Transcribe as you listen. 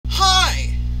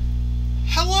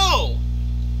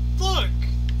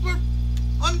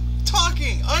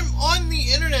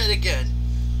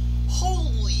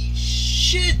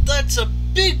shit, that's a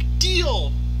big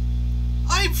deal.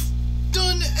 I've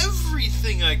done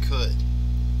everything I could.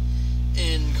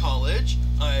 In college,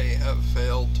 I have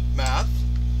failed math,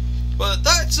 but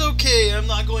that's okay. I'm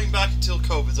not going back until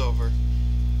COVID's over.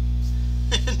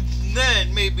 And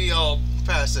then maybe I'll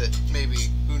pass it. Maybe.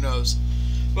 Who knows?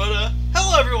 But,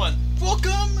 hello everyone.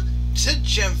 Welcome to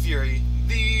Jem-Fury,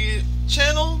 the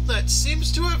channel that seems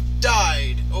to have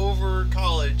died over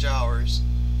college hours.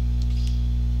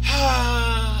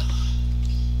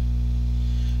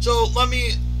 So, let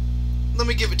me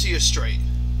give it to you straight.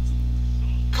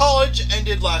 College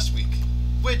ended last week,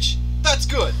 which, that's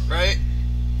good, right?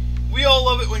 We all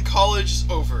love it when college is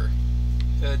over.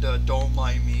 And, don't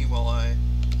mind me while I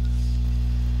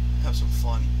have some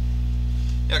fun.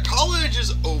 Yeah, college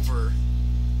is over.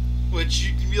 Which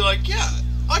you can be like, yeah,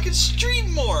 I can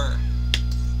stream more.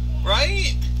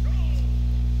 Right?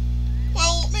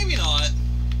 Well, maybe not.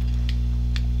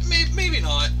 Maybe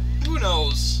not. Who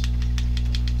knows?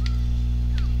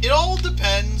 It all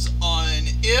depends on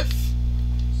if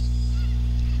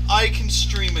I can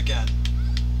stream again.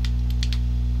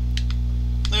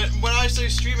 When I say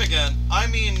stream again, I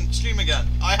mean stream again.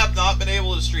 I have not been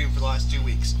able to stream for the last 2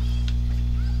 weeks.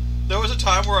 There was a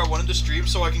time where I wanted to stream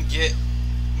so I can get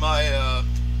my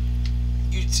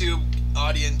YouTube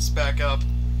audience back up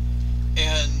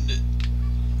and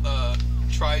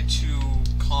try to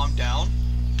calm down,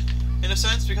 in a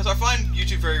sense, because I find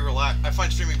YouTube I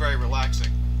find streaming very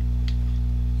relaxing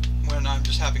when I'm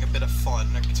just having a bit of fun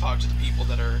and I can talk to the people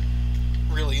that are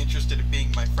really interested in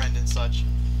being my friend and such.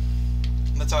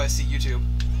 And that's how I see YouTube.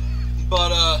 But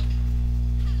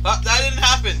that didn't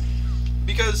happen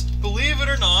because, believe it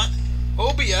or not,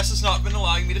 OBS has not been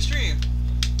allowing me to stream.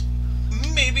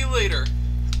 Maybe later.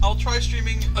 I'll try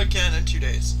streaming again in 2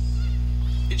 days.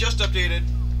 It just updated.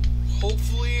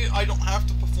 Hopefully I don't have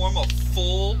to perform a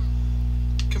full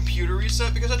computer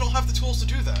reset because I don't have the tools to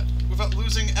do that without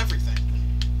losing everything.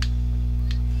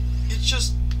 It's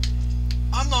just,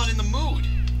 I'm not in the mood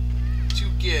to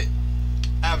get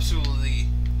absolutely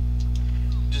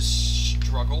just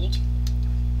struggled.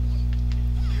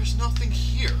 There's nothing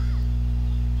here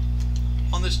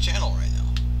on this channel right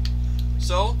now.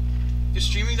 So, if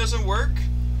streaming doesn't work,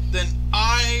 then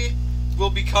I will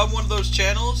become one of those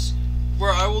channels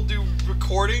where I will do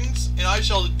recordings and I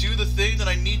shall do the thing that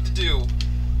I need to do.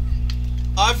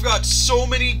 I've got so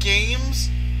many games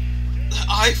that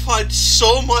I find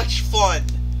so much fun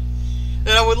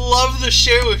that I would love to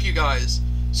share with you guys,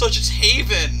 such as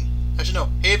Haven. Actually, no,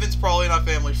 Haven's probably not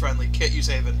family friendly. Can't use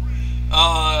Haven.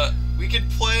 We could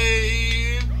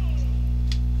play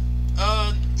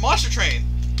Monster Train.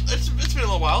 It's been a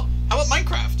little while. How about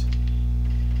Minecraft?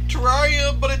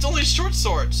 Terraria, but it's only short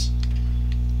swords.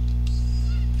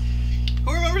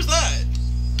 Who remembers that?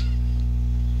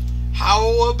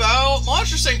 How about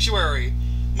Monster Sanctuary?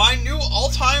 My new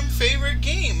all-time favorite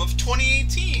game of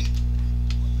 2018.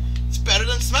 It's better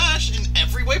than Smash in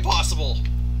every way possible.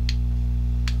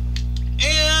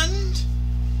 And,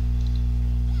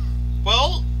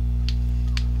 well,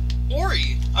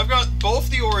 Ori. I've got both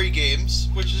the Ori games,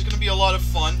 which is going to be a lot of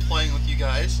fun playing with you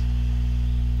guys.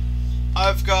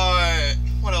 I've got...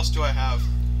 what else do I have?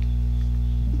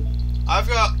 I've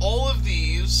got all of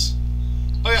these.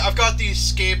 Oh yeah, I've got the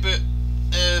Escape It,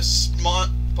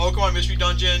 Pokemon Mystery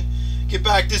Dungeon, Get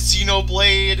Back to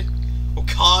Xenoblade,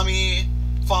 Okami,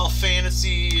 Final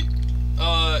Fantasy,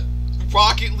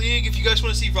 Rocket League. If you guys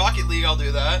want to see Rocket League, I'll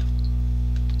do that.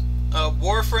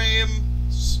 Warframe,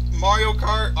 Mario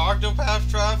Kart, Octopath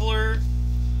Traveler.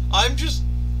 I'm just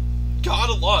got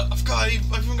a lot. I've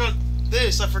even got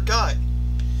this. I forgot.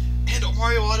 And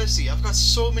Mario Odyssey. I've got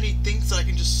so many things that I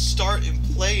can just start and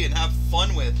play and have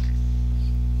fun with.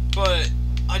 But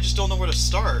I just don't know where to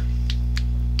start.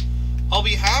 I'll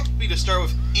be happy to start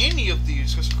with any of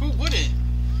these, because who wouldn't?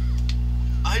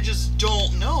 I just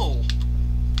don't know.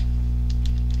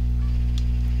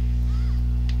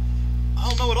 I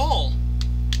don't know at all.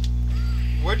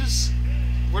 Where does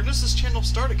this channel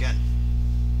start again?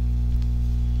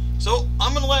 So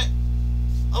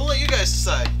I'll let you guys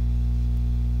decide.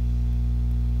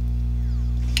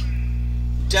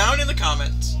 Down in the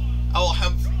comments, I will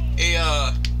have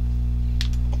a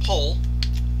poll,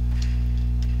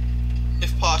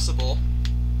 if possible.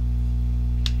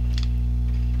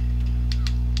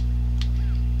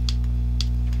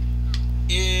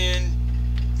 In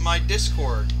my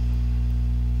Discord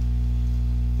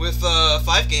with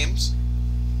 5 games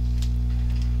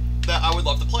that I would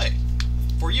love to play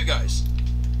for you guys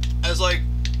as like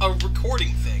a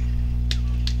recording thing.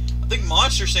 I think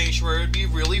Monster Sanctuary would be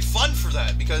really fun for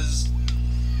that because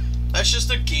that's just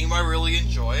a game I really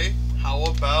enjoy. how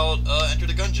about Enter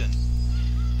the Gungeon?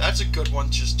 That's a good one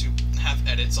just to have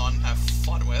edits on, have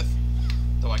fun with.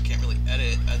 Though I can't really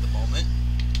edit at the moment.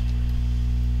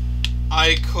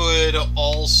 I could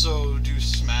also do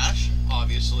Smash,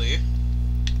 obviously.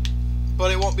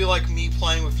 But it won't be like me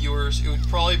playing with viewers. It would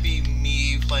probably be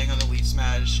me playing on Elite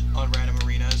Smash on random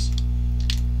arenas.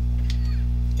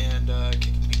 And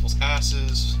kicking people's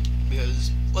asses.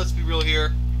 Because, let's be real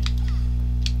here.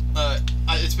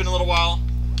 It's been a little while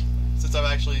since I've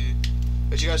actually...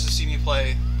 But you guys have seen me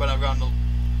play, but I've gotten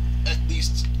at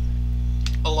least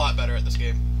a lot better at this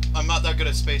game. I'm not that good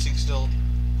at spacing still,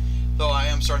 though I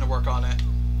am starting to work on it.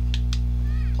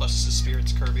 Plus, this is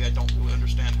Spirits Kirby. I don't really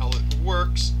understand how it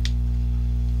works.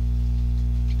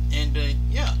 And,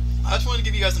 yeah. I just wanted to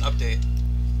give you guys an update.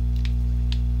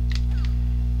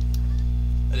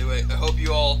 Anyway, I hope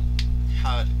you all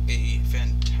had a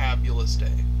fantabulous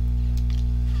day.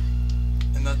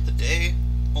 And that the day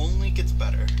only gets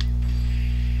better.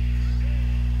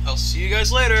 I'll see you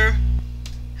guys later.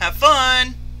 Have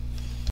fun!